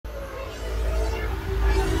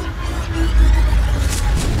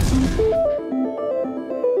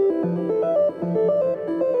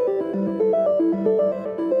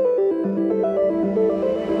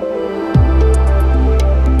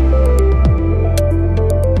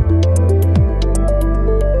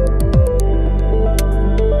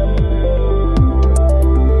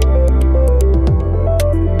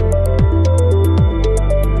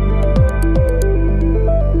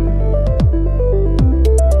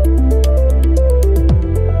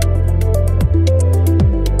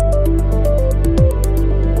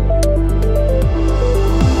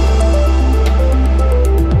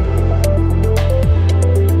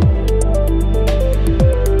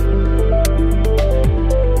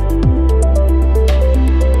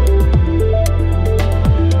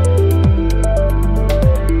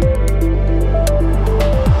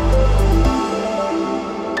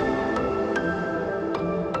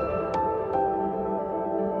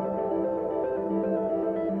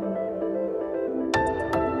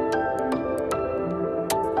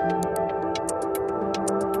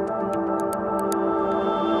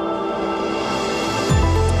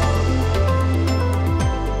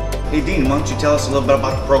Hey Dean, why don't you tell us a little bit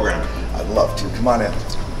about the program? I'd love to. Come on in.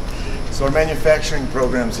 So our manufacturing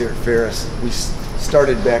programs here at Ferris, we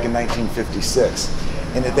started back in 1956.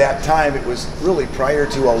 And at that time, it was really prior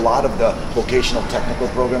to a lot of the vocational technical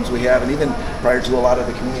programs we have, and even prior to a lot of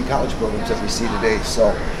the community college programs that we see today.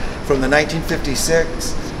 So from the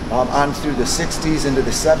 1956 on through the 60s into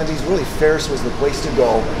the 70s, really Ferris was the place to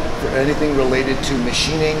go for anything related to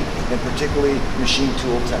machining and particularly machine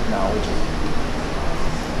tool technology.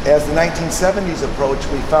 As the 1970s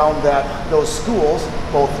approached, we found that those schools,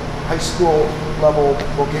 both high school level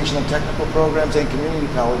vocational technical programs and community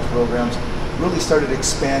college programs, really started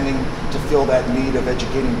expanding to fill that need of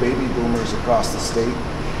educating baby boomers across the state.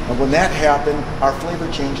 And when that happened, our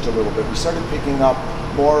flavor changed a little bit. We started picking up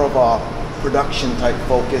more of a production type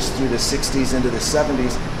focus through the 60s into the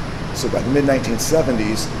 70s. So by the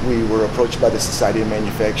mid-1970s, we were approached by the Society of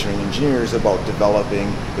Manufacturing Engineers about developing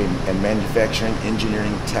a manufacturing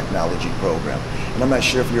engineering technology program. And I'm not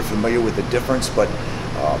sure if you're familiar with the difference, but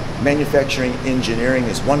manufacturing engineering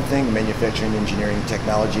is one thing, manufacturing engineering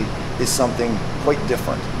technology is something quite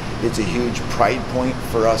different. It's a huge pride point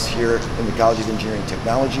for us here in the College of Engineering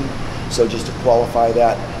Technology. So just to qualify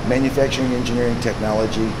that, manufacturing engineering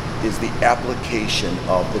technology is the application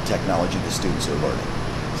of the technology the students are learning.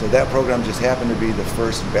 So that program just happened to be the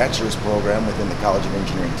first bachelor's program within the College of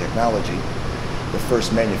Engineering Technology, the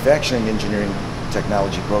first manufacturing engineering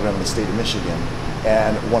technology program in the state of Michigan,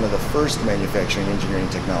 and one of the first manufacturing engineering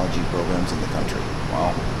technology programs in the country.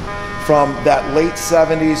 Wow. From that late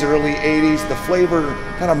 70s, early 80s, the flavor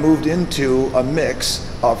kind of moved into a mix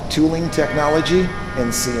of tooling technology and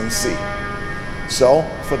CNC. So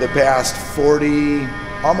for the past 40,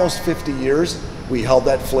 almost 50 years, we held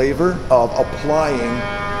that flavor of applying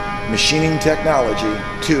machining technology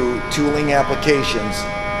to tooling applications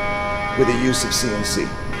with the use of CNC.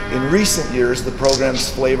 In recent years, the program's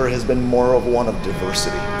flavor has been more of one of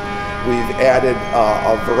diversity. We've added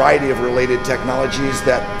a variety of related technologies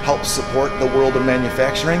that help support the world of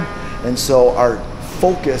manufacturing, and so our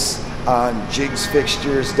focus on jigs,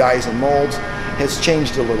 fixtures, dies, and molds has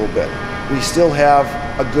changed a little bit. We still have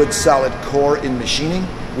a good solid core in machining.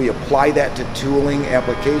 We apply that to tooling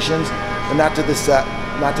applications, but not to the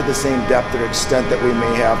same depth or extent that we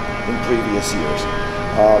may have in previous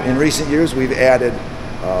years. In recent years, we've added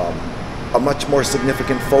a much more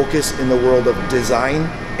significant focus in the world of design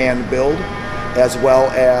and build, as well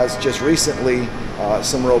as just recently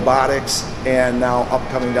some robotics, and now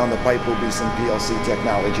upcoming down the pipe will be some PLC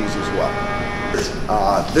technologies as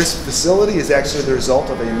well. This facility is actually the result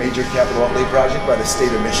of a major capital outlay project by the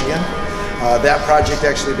state of Michigan. That project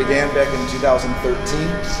actually began back in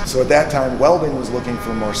 2013. So at that time, welding was looking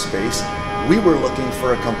for more space. We were looking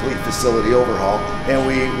for a complete facility overhaul, and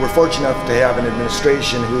we were fortunate enough to have an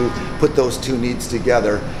administration who put those two needs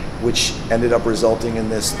together, which ended up resulting in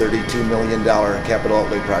this $32 million capital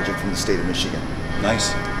outlay project from the state of Michigan.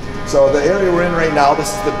 Nice. So the area we're in right now,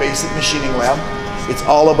 this is the basic machining lab. It's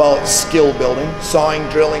all about skill building, sawing,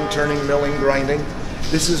 drilling, turning, milling, grinding.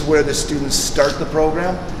 This is where the students start the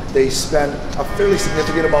program. They spend a fairly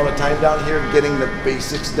significant amount of time down here getting the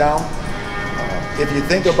basics down. If you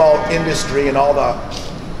think about industry and all the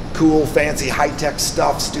cool, fancy, high-tech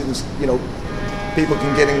stuff students, people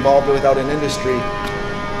can get involved without an industry,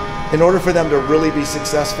 in order for them to really be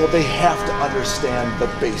successful, they have to understand the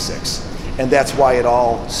basics. And that's why it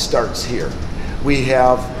all starts here. We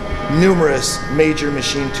have numerous major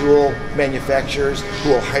machine tool manufacturers who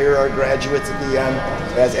will hire our graduates at the end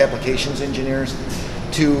as applications engineers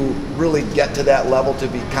to really get to that level, to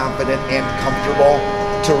be confident and comfortable,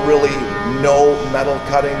 to really know metal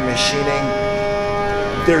cutting, machining.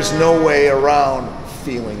 There's no way around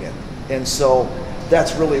feeling it. And so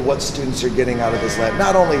that's really what students are getting out of this lab.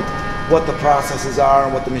 Not only what the processes are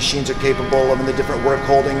and what the machines are capable of and the different work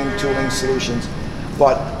holding and tooling solutions,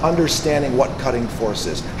 but understanding what cutting force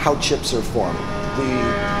is, how chips are formed,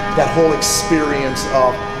 that whole experience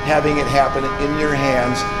of having it happen in your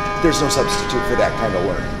hands. There's no substitute for that kind of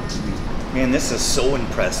learning. Man, this is so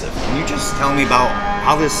impressive. Can you just tell me about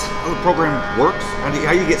how the program works?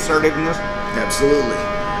 How you get started in this? Absolutely.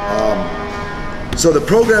 So the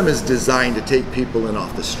program is designed to take people in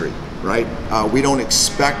off the street, right? We don't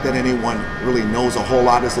expect that anyone really knows a whole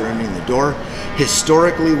lot as they're entering the door.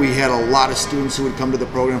 Historically, we had a lot of students who would come to the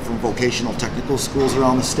program from vocational technical schools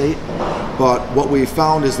around the state. But what we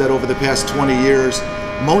found is that over the past 20 years,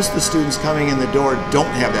 most of the students coming in the door don't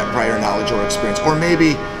have that prior knowledge or experience, or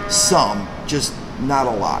maybe some, just not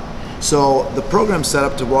a lot. So the program's set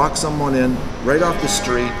up to walk someone in right off the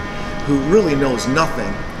street who really knows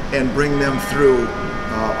nothing and bring them through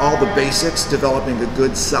all the basics, developing a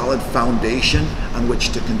good solid foundation on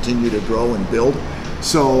which to continue to grow and build.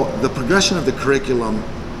 So the progression of the curriculum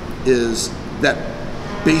is that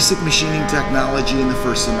basic machining technology in the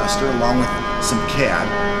first semester along with some CAD.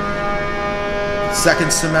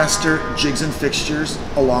 Second semester, jigs and fixtures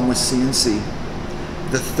along with CNC.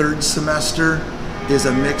 The third semester is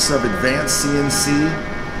a mix of advanced CNC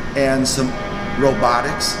and some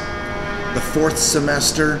robotics. The fourth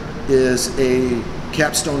semester is a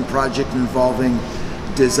capstone project involving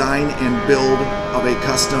design and build of a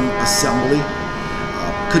custom assembly.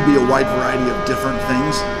 Could be a wide variety of different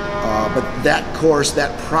things, but that course,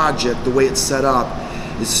 that project, the way it's set up,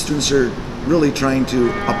 is students are really trying to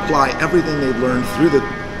apply everything they've learned through the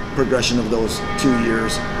progression of those 2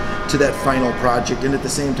 years to that final project, and at the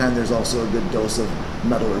same time there's also a good dose of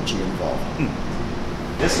metallurgy involved.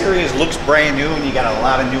 This area looks brand new and you got a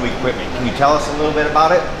lot of new equipment. Can you tell us a little bit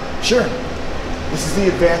about it? Sure. This is the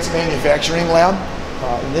Advanced Manufacturing Lab.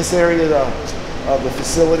 In this area of the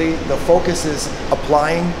facility, the focus is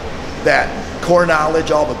applying that core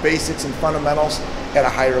knowledge, all the basics and fundamentals at a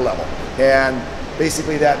higher level. And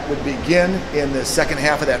basically that would begin in the second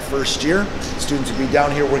half of that first year. Students would be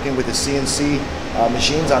down here working with the CNC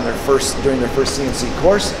machines on during their first CNC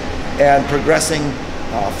course, and progressing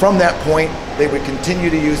from that point, they would continue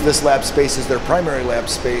to use this lab space as their primary lab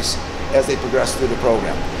space as they progress through the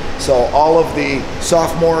program. So all of the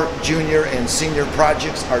sophomore, junior, and senior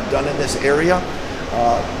projects are done in this area,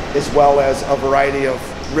 as well as a variety of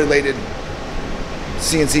related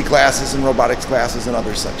CNC classes and robotics classes and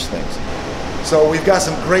other such things. So we've got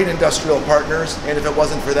some great industrial partners, and if it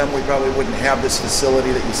wasn't for them, we probably wouldn't have this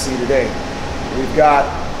facility that you see today. We've got,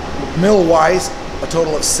 mill-wise, a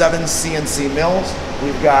total of 7 CNC mills.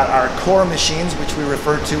 We've got our core machines, which we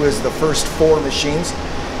refer to as the first 4 machines.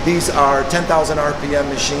 These are 10,000 RPM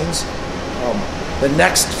machines. The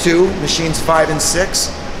next 2, machines 5 and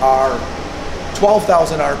 6, are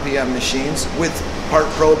 12,000 RPM machines with part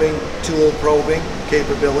probing, tool probing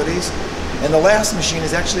capabilities. And the last machine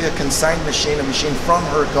is actually a consigned machine, a machine from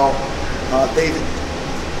Herco. They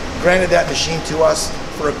granted that machine to us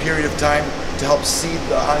for a period of time to help seed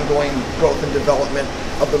the ongoing growth and development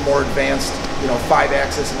of the more advanced,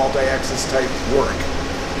 5-axis, multi-axis type work.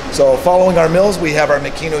 So following our mills, we have our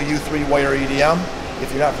Makino U3 wire EDM.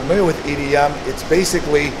 If you're not familiar with EDM, it's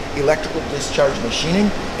basically electrical discharge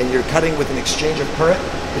machining, and you're cutting with an exchange of current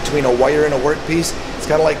between a wire and a workpiece. It's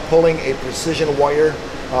kind of like pulling a precision wire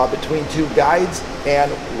between 2 guides,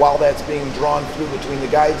 and while that's being drawn through between the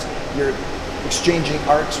guides, you're exchanging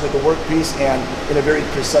arcs with the workpiece and in a very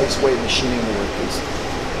precise way machining the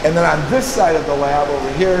workpiece. And then on this side of the lab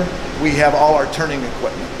over here, we have all our turning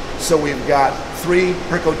equipment. So we've got 3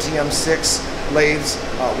 Herco TM6 lathes.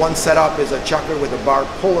 One setup is a chucker with a bar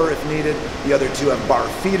puller if needed. The other 2 have bar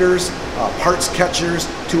feeders, parts catchers,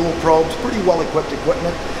 tool probes, pretty well equipped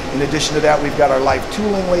equipment. In addition to that, we've got our live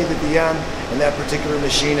tooling lathe at the end, and that particular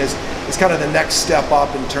machine is kind of the next step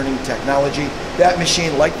up in turning technology. That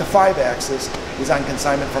machine, like the 5-axis, is on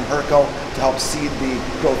consignment from Herco to help seed the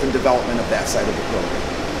growth and development of that side of the program.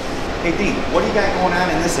 Hey Dean, what do you got going on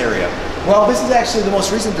in this area? Well, this is actually the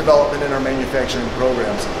most recent development in our manufacturing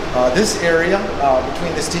programs. This area,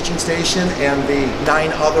 between this teaching station and the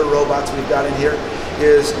 9 other robots we've got in here,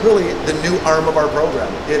 is really the new arm of our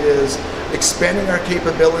program. It is expanding our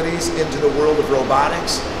capabilities into the world of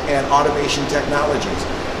robotics and automation technologies.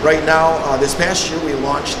 Right now, this past year, we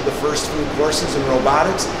launched the first few courses in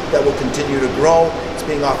robotics that will continue to grow. It's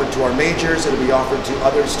being offered to our majors. It'll be offered to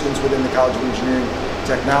other students within the College of Engineering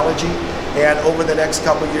Technology. And over the next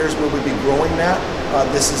couple of years, we'll be growing that.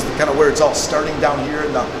 This is kind of where it's all starting down here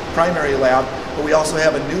in the primary lab, but we also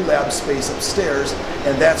have a new lab space upstairs,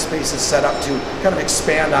 and that space is set up to kind of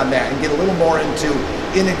expand on that and get a little more into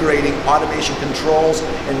integrating automation controls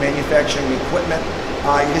and manufacturing equipment.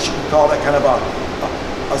 I guess you could call that kind of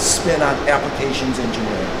a spin on applications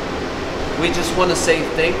engineering. We just want to say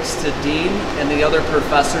thanks to Dean and the other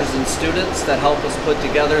professors and students that helped us put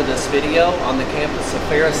together this video on the campus of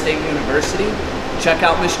Ferris State University. Check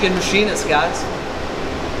out Michigan Machinists, guys.